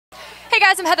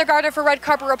guys, I'm Heather Gardner for Red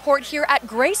Carpet Report here at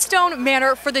Greystone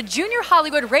Manor for the Junior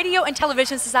Hollywood Radio and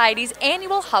Television Society's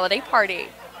annual holiday party.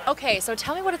 Okay, so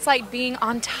tell me what it's like being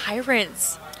on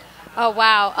Tyrants. Oh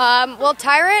wow. Well,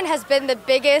 Tyrant has been the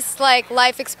biggest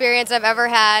life experience I've ever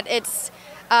had. It's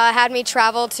had me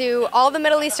travel to all the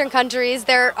Middle Eastern countries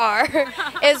there are.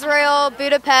 Israel,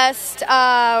 Budapest,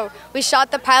 we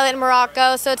shot the pilot in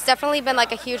Morocco, so it's definitely been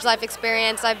like a huge life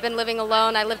experience. I've been living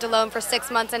alone. I lived alone for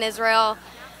 6 months in Israel.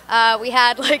 We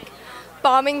had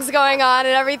bombings going on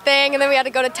and everything, and then we had to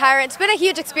go to Tyrant. It's been a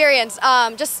huge experience,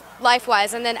 just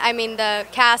life-wise. And then, I mean, the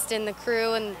cast and the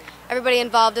crew and everybody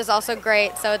involved is also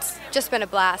great, so it's just been a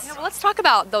blast. Yeah, well, let's talk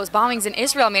about those bombings in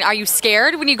Israel. I mean, are you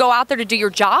scared when you go out there to do your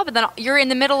job and then you're in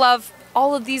the middle of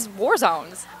all of these war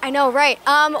zones? I know, right.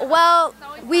 Well,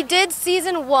 we did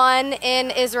season 1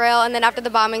 in Israel, and then after the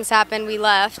bombings happened, we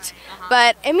left.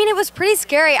 But, I mean, it was pretty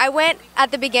scary. I went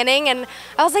at the beginning, and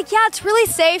I was like, yeah, it's really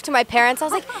safe to my parents. I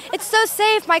was like, it's so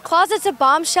safe. My closet's a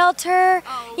bomb shelter.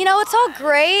 You know, it's all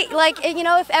great. You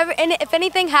know, if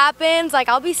anything happens,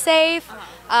 I'll be safe.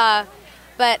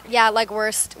 But yeah,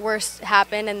 worst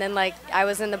happened, and then I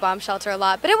was in the bomb shelter a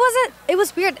lot. But it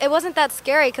was weird. It wasn't that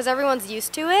scary because everyone's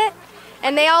used to it,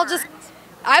 and they all just,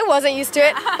 I wasn't used to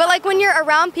it. But when you're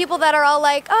around people that are all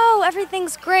oh,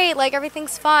 everything's great,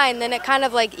 everything's fine, then it kind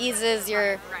of eases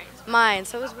your mind.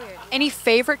 So it was weird. Any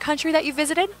favorite country that you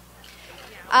visited?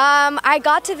 I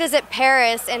got to visit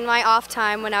Paris in my off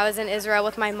time when I was in Israel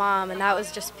with my mom, and that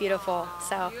was just beautiful.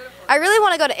 So I really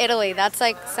want to go to Italy. That's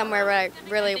somewhere where I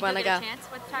really want to go.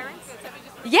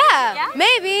 Yeah,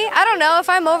 maybe. I don't know. If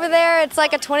I'm over there, it's a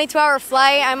 22-hour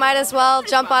flight. I might as well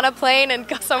jump on a plane and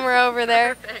go somewhere over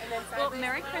there. Well,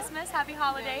 Merry Christmas, Happy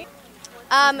Holiday.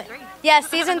 Yeah,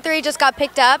 season 3 just got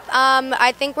picked up.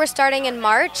 I think we're starting in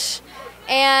March.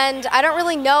 And I don't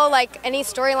really know any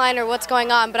storyline or what's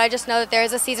going on, but I just know that there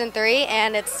is a season 3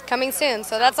 and it's coming soon.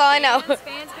 So that's all I know.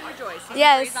 Fans can rejoice. Season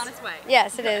 3 is on its way.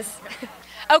 Yes, it is.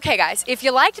 Okay, guys, if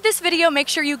you liked this video, make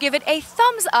sure you give it a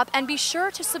thumbs up and be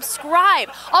sure to subscribe.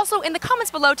 Also, in the comments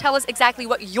below, tell us exactly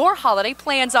what your holiday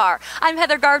plans are. I'm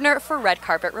Heather Gardner for Red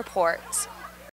Carpet Report.